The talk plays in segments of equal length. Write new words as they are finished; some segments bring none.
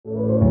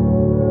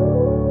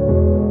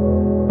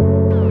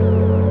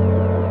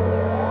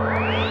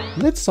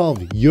Let's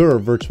solve your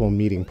virtual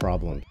meeting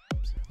problem.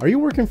 Are you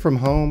working from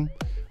home?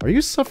 Are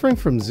you suffering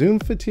from Zoom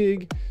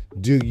fatigue?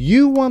 Do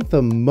you want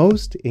the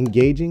most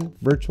engaging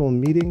virtual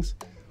meetings?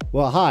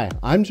 Well, hi,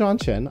 I'm John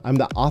Chen. I'm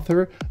the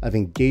author of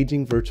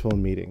Engaging Virtual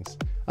Meetings.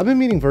 I've been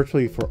meeting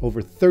virtually for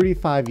over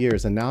 35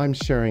 years, and now I'm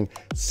sharing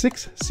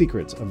 6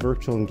 secrets of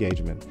virtual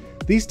engagement.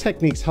 These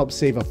techniques help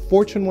save a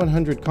Fortune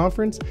 100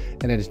 conference,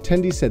 and an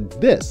attendee said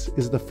this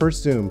is the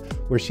first Zoom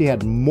where she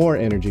had more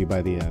energy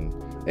by the end.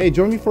 Hey,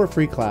 join me for a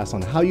free class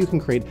on how you can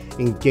create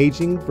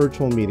engaging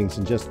virtual meetings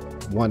in just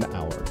 1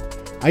 hour.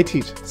 I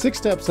teach 6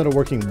 steps that are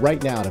working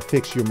right now to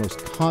fix your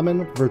most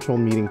common virtual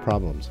meeting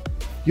problems.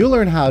 You'll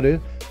learn how to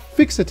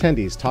fix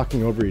attendees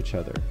talking over each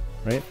other,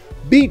 right?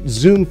 Beat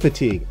Zoom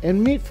fatigue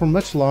and meet for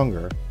much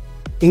longer.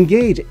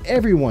 Engage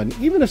everyone,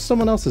 even if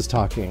someone else is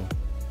talking.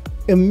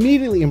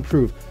 Immediately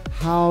improve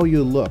how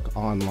you look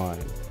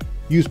online.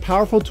 Use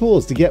powerful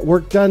tools to get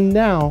work done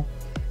now,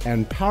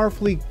 and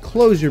powerfully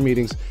close your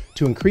meetings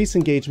to increase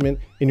engagement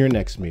in your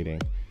next meeting.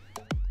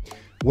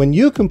 When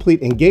you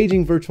complete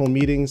engaging virtual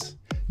meetings,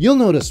 you'll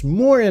notice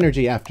more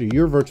energy after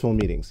your virtual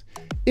meetings,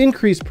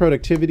 increased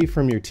productivity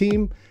from your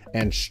team,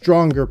 and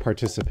stronger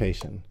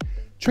participation.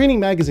 Training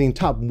Magazine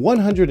top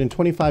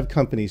 125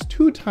 companies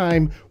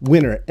 2-time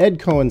winner Ed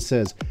Cohen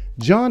says,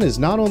 John is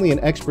not only an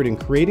expert in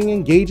creating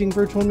engaging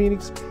virtual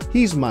meetings,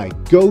 he's my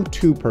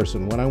go-to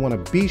person when I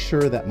want to be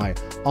sure that my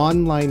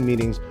online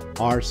meetings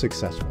are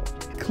successful.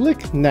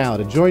 Click now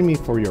to join me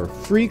for your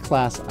free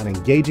class on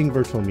engaging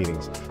virtual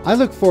meetings. I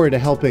look forward to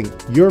helping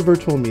your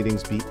virtual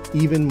meetings be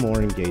even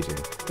more engaging.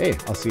 Hey,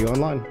 I'll see you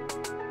online.